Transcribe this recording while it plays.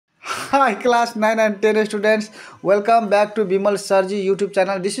Hi class 9 and 10 students, welcome back to Bimal Sarji YouTube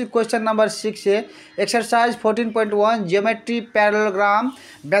channel. This is question number 6a, exercise 14.1, geometry parallelogram,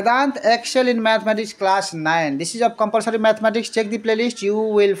 Vedanta excel in mathematics class 9. This is of compulsory mathematics. Check the playlist, you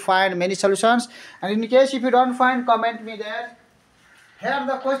will find many solutions, and in case if you don't find, comment me there. Here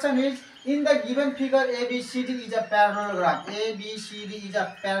the question is, in the given figure ABCD is a parallelogram. ABCD is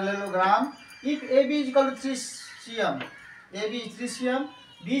a parallelogram. If AB is equal to 3 cm, AB is 3 cm,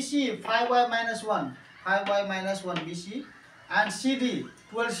 BC 5y minus 1, 5y minus 1 BC, and CD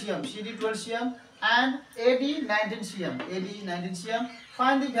 12 cm, CD 12 cm, and AD 19 cm, AD 19 cm.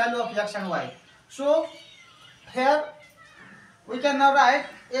 Find the value of x and y. So here we can now write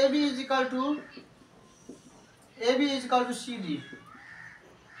AB is equal to CD.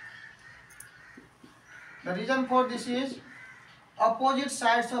 The reason for this is opposite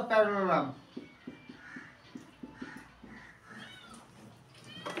sides of parallelogram.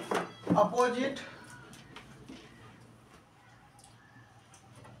 Opposite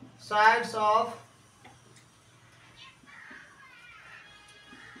sides of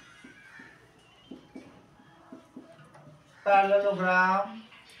parallelogram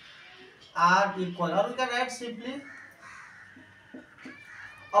are equal, or we can write simply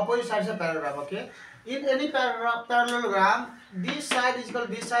opposite sides of parallelogram. Okay, in any parallelogram, this side is equal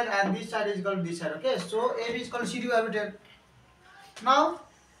to this side and this side is equal to this side. Okay, so AB is equal to CD over 10. Now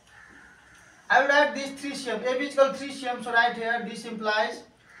I will write this 3 cm. AB is equal to 3 cm, so right here this implies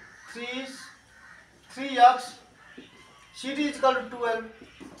 3x. CD is equal to 12,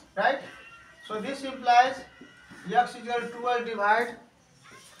 right? So this implies x is equal to 12 divide.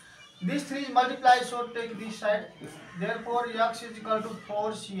 This 3 is multiplied, so take this side. Therefore, x is equal to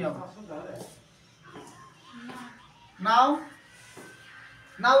 4 cm. Now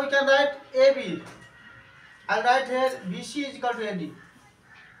we can write AB. I'll write here BC is equal to AD.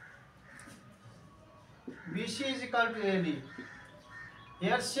 BC is equal to AD.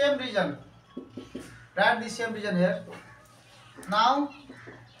 Here same region. Write the same region here. Now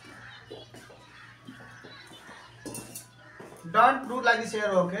don't do like this here,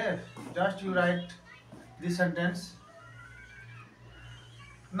 okay? Just you write this sentence.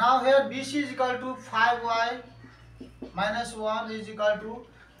 Now here BC is equal to 5y minus 1 is equal to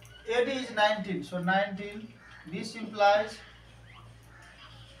AD is 19. So 19. This implies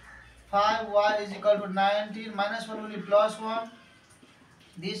 5y is equal to 19 minus 1 will be plus 1.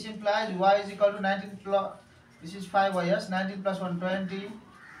 This implies y is equal to 19 plus, this is 5y, yes, 19 plus 1, 20.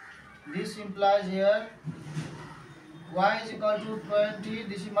 This implies here y is equal to 20.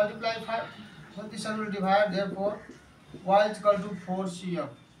 This is multiply 5, so this one will divide, therefore y is equal to 4 cm.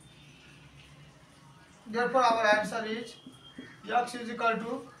 Therefore our answer is x is equal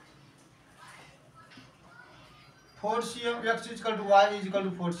to 4 cm, x is equal to y is equal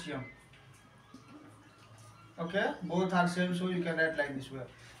to 4 cm. Okay, both are same, so you can write like this way.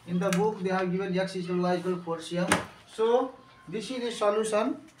 In the book they have given x is equal to y is equal to 4 cm. So this is the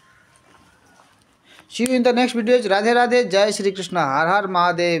solution. See you in the next videos. Radhe Radhe, Jai Shri Krishna, Har Har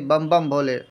Mahadev, Bam Bam Bhole.